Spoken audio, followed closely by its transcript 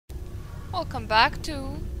Welcome back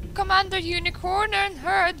to Commander Unicorn and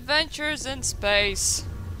her adventures in space.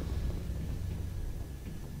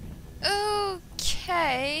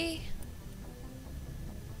 Okay.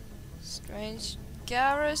 Strange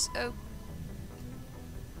Garrus. Oh.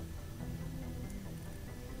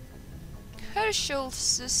 Herschel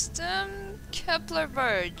system. Kepler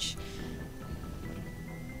Verge.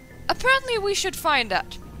 Apparently we should find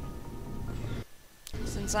that.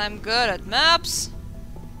 Since I'm good at maps,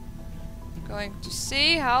 I'm going to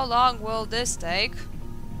see how long will this take.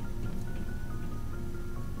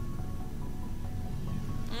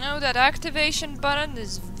 Know that activation button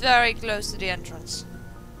is very close to the entrance.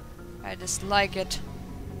 I dislike it.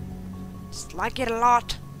 Dislike it a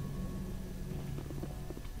lot.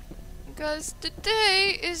 Because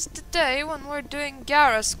today is the day when we're doing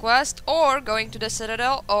Garrus quest or going to the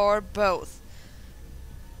Citadel or both.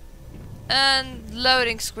 And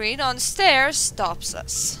loading screen on stairs stops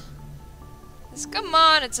us. Just come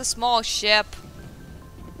on, it's a small ship.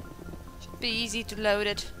 Should be easy to load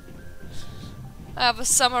it. I have a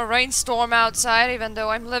summer rainstorm outside, even though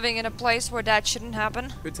I'm living in a place where that shouldn't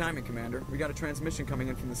happen. Good timing, Commander. We got a transmission coming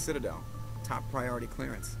in from the Citadel. Top priority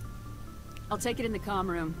clearance. I'll take it in the comm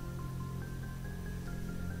room.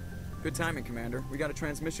 Good timing, Commander. We got a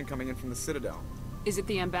transmission coming in from the Citadel. Is it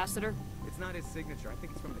the ambassador? It's not his signature. I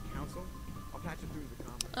think it's from the Council. I'll patch it through the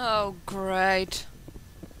comm. Oh, great.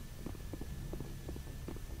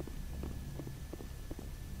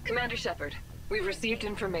 Commander Shepard, we've received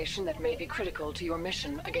information that may be critical to your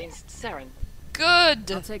mission against Saren.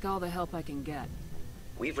 Good. I'll take all the help I can get.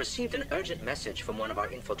 We've received an urgent message from one of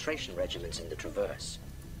our infiltration regiments in the Traverse.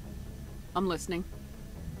 I'm listening.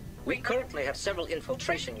 We currently have several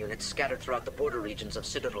infiltration units scattered throughout the border regions of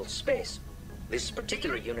Citadel Space. This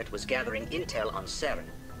particular unit was gathering intel on Saren.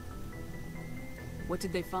 What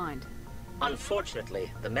did they find?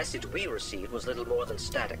 Unfortunately, the message we received was little more than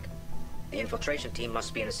static. The infiltration team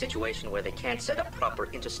must be in a situation where they can't set up proper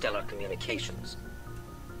interstellar communications.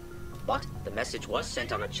 But the message was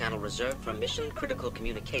sent on a channel reserved for mission-critical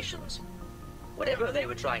communications. Whatever they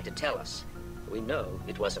were trying to tell us, we know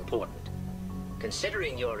it was important.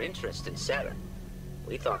 Considering your interest in Saren,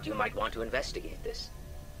 we thought you might want to investigate this.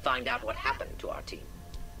 Find out what happened to our team.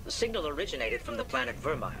 The signal originated from the planet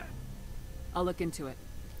Vermeer. I'll look into it.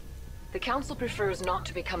 The Council prefers not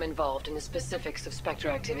to become involved in the specifics of Spectre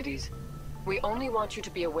activities. We only want you to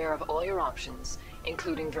be aware of all your options,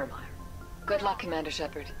 including Vermeer. Good luck, Commander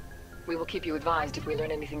Shepard. We will keep you advised if we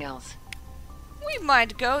learn anything else. We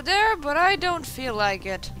might go there, but I don't feel like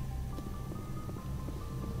it.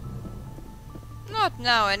 Not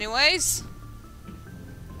now, anyways.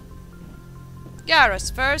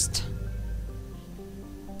 Garrus first.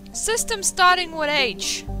 System starting with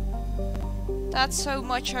H. That's how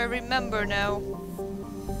much I remember now.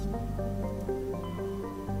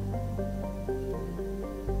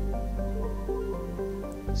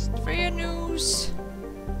 Striya news.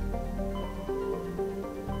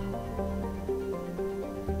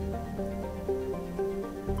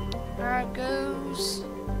 Argos.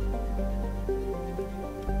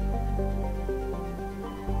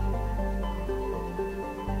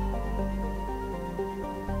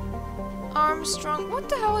 Armstrong. What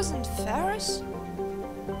the hell is in Ferris?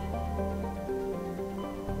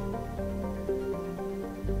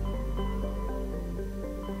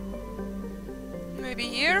 Maybe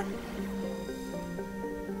here?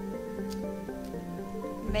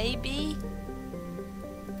 Maybe?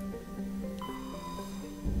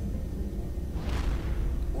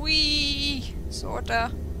 Wee!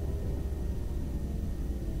 Sorta.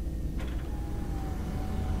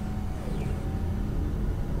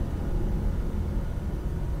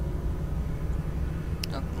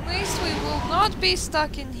 Be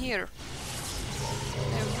stuck in here.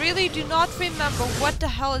 I really do not remember what the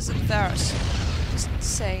hell is in Ferris. Just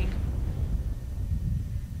saying.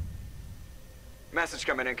 Message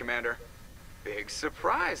coming in, Commander. Big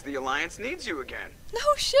surprise. The Alliance needs you again. No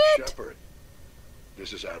shit! Shepard,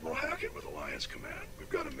 this is Admiral Hackett with Alliance Command. We've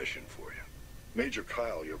got a mission for you. Major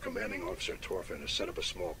Kyle, your commanding officer Torfin, has set up a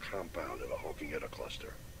small compound in the Hulking-Etta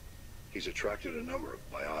cluster. He's attracted a number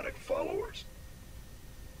of biotic followers.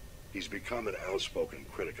 He's become an outspoken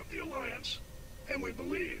critic of the Alliance, and we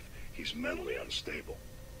believe he's mentally unstable.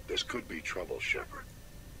 This could be trouble, Shepard.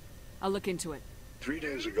 I'll look into it. 3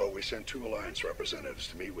 days ago, we sent 2 Alliance representatives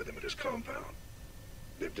to meet with him at his compound.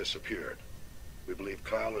 They've disappeared. We believe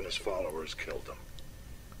Kyle and his followers killed them.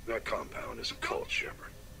 That compound is a cult,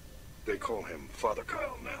 Shepard. They call him Father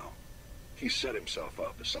Kyle now. He set himself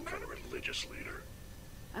up as some kind of religious leader.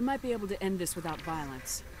 I might be able to end this without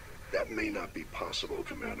violence. That may not be possible,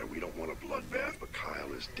 Commander. We don't want a bloodbath, but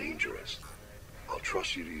Kyle is dangerous. I'll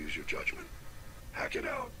trust you to use your judgment. Hack it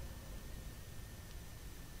out.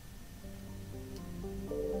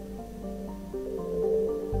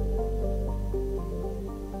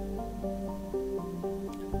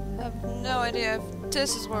 I have no idea if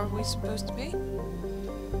this is where we're supposed to be.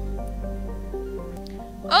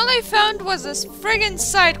 All I found was this friggin'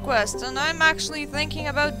 side quest, and I'm actually thinking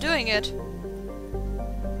about doing it.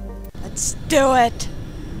 Let's do it!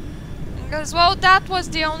 Because, well, that was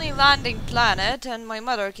the only landing planet, and my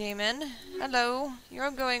mother came in. Hello,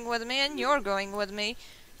 you're going with me, and you're going with me.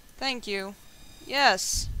 Thank you.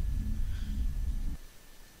 Yes.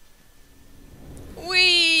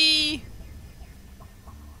 Whee!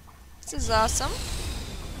 This is awesome.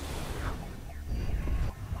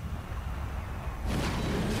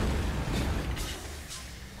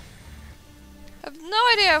 I have no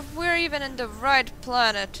idea if we're even in the right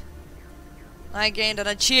planet. I gained an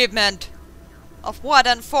achievement. Of what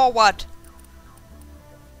and for what?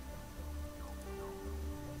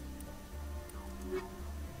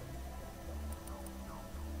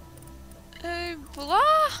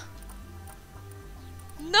 Blah?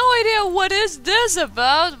 No idea what is this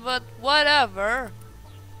about, but whatever.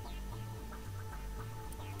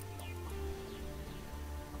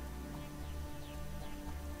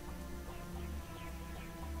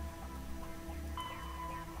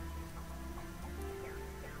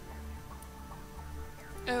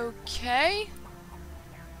 Okay.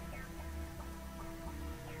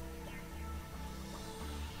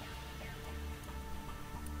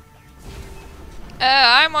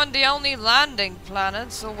 I'm on the only landing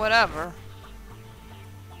planet, so whatever.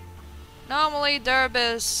 Normally there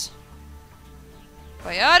is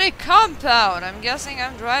biotic compound. I'm guessing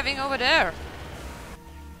I'm driving over there.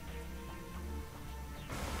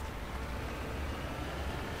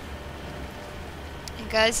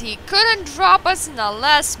 Because he couldn't drop us in a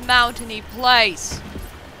less mountainy place.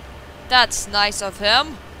 That's nice of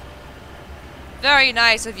him. Very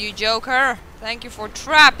nice of you, Joker. Thank you for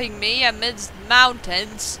trapping me amidst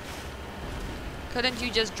mountains. Couldn't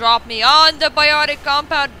you just drop me on the biotic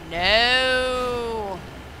compound? No.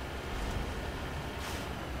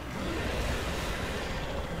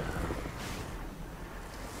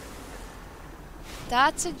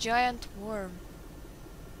 That's a giant worm.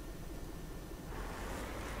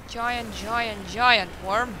 Giant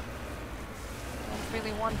worm. Don't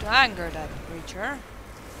really want to anger that creature.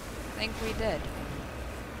 I think we did.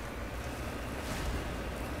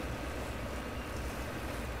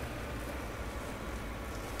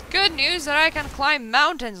 Good news that I can climb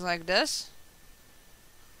mountains like this.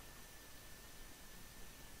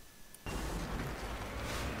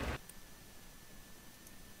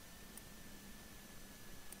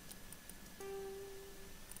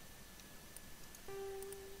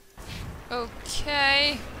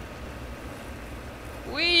 Okay.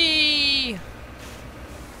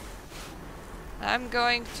 I'm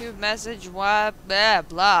going to message what blah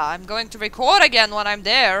blah. I'm going to record again when I'm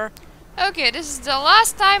there. Okay, this is the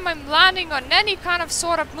last time I'm landing on any kind of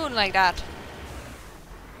sort of moon like that.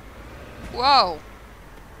 Whoa.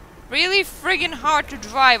 Really friggin' hard to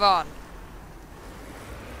drive on.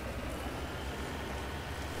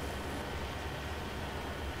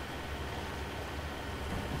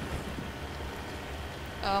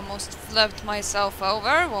 Almost flipped myself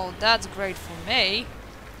over. Well, that's great for me.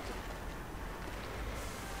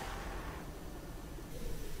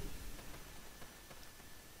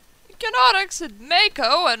 You cannot exit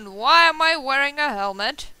Mako, and why am I wearing a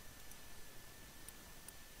helmet?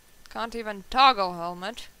 Can't even toggle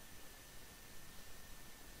helmet.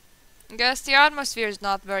 Guess the atmosphere is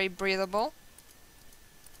not very breathable.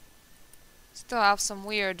 Still have some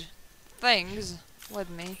weird things with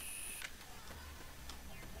me.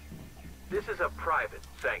 This is a private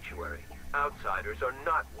sanctuary. Outsiders are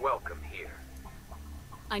not welcome here.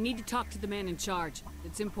 I need to talk to the man in charge.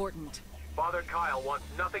 It's important. Father Kyle wants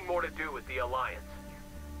nothing more to do with the Alliance.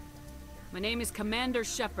 My name is Commander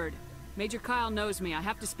Shepard. Major Kyle knows me. I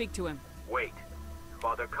have to speak to him. Wait.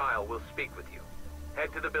 Father Kyle will speak with you.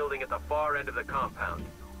 Head to the building at the far end of the compound.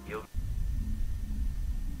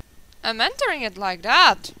 I'm entering it like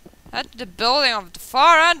that. Head to the building of the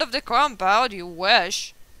far end of the compound, you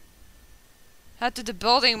wish. Head to the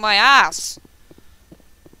building, my ass.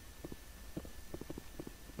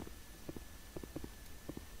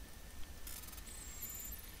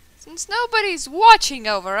 Since nobody's watching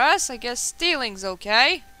over us, I guess stealing's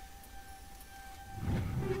okay.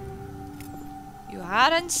 You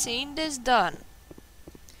hadn't seen this done.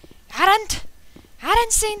 Hadn't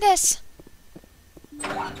seen this.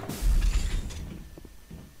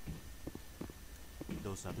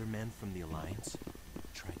 other men from the Alliance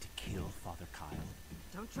tried to kill Father Kyle?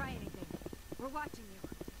 Don't try anything. We're watching you.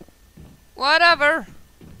 Whatever.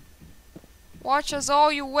 Watch us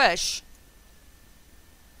all you wish.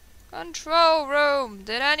 Control room.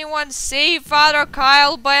 Did anyone see Father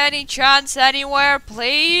Kyle by any chance anywhere,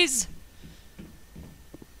 please?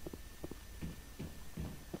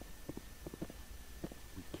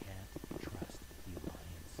 We can't trust the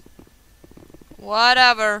Alliance.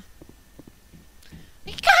 Whatever.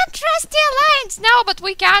 We can't trust the Alliance! No, but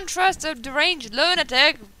we can't trust a deranged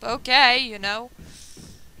lunatic. Okay, you know.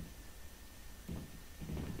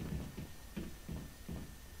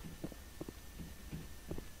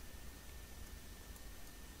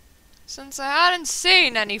 Since I hadn't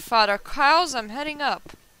seen any Father Kyles, I'm heading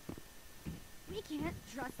up. We can't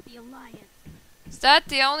trust the Alliance. Is that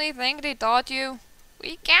the only thing they taught you?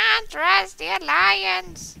 We can't trust the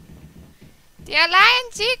Alliance. The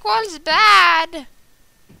Alliance equals bad.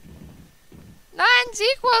 Alliance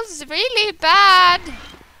equals really bad.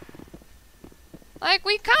 Like,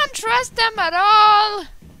 we can't trust them at all.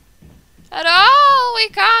 At all, we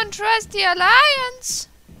can't trust the Alliance.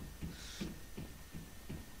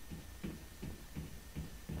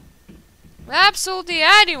 Absolutely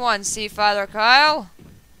anyone see Father Kyle?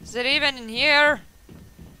 Is it even in here?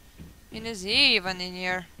 I mean, is he even in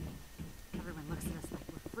here? Everyone looks at us like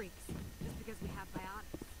we're freaks, just because we have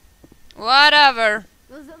biotics. Whatever.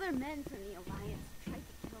 Those other men from the Alliance tried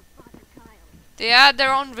to kill Father Kyle. They had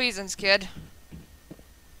their own reasons, kid.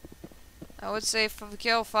 I would say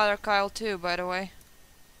kill Father Kyle too, by the way.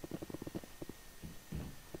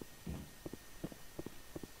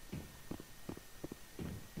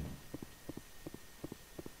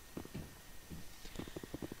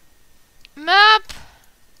 Map!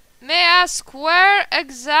 May I ask where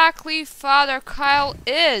exactly Father Kyle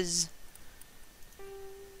is?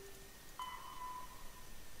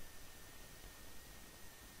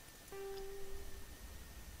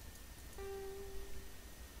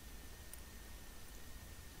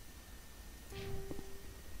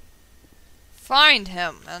 Find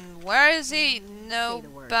him. And where is he? No,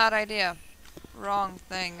 bad idea. Wrong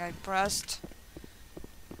thing I pressed.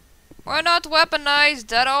 We're not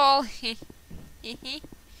weaponized at all.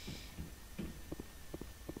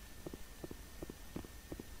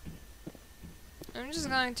 I'm just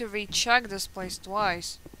going to recheck this place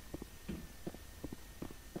twice.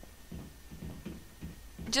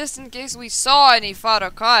 Just in case we saw any Father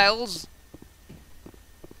Kyles.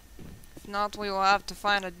 If not, we will have to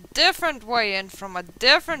find a different way in from a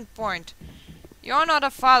different point. You're not a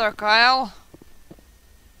Father Kyle.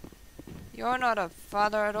 You're not a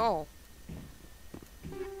father at all.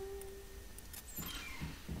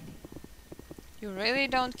 You really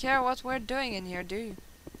don't care what we're doing in here, do you?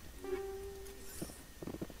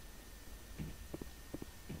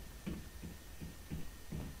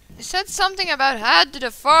 You said something about head to the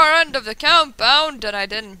far end of the compound that I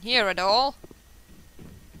didn't hear at all.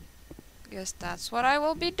 Guess that's what I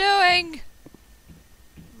will be doing.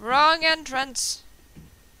 Wrong entrance.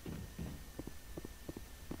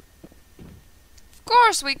 Of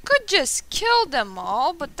course, we could just kill them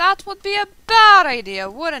all, but that would be a bad idea,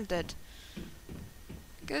 wouldn't it?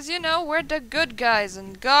 Because, you know, we're the good guys,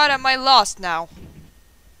 and God, am I lost now.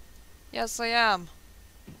 Yes, I am.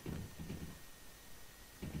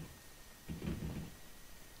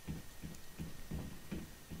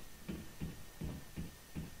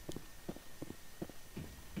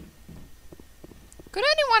 Could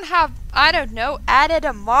anyone have, I don't know, added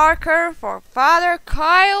a marker for Father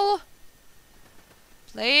Kyle?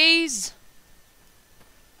 Please?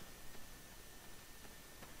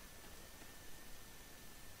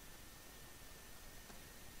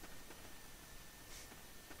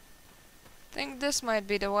 Think this might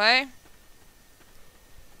be the way.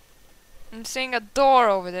 I'm seeing a door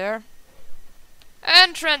over there.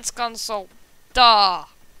 Entrance console. Duh.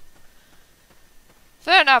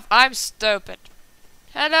 Fair enough, I'm stupid.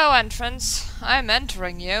 Hello, entrance. I'm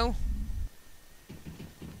entering you.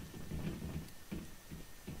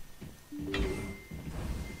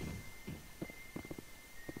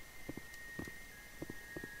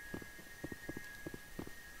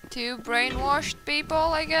 Two brainwashed people,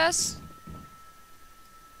 I guess?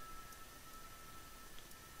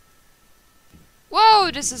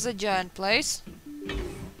 Whoa, this is a giant place.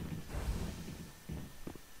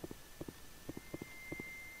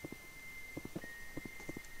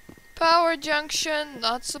 Power junction,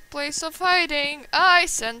 not a place of hiding. I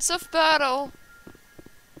sense of battle.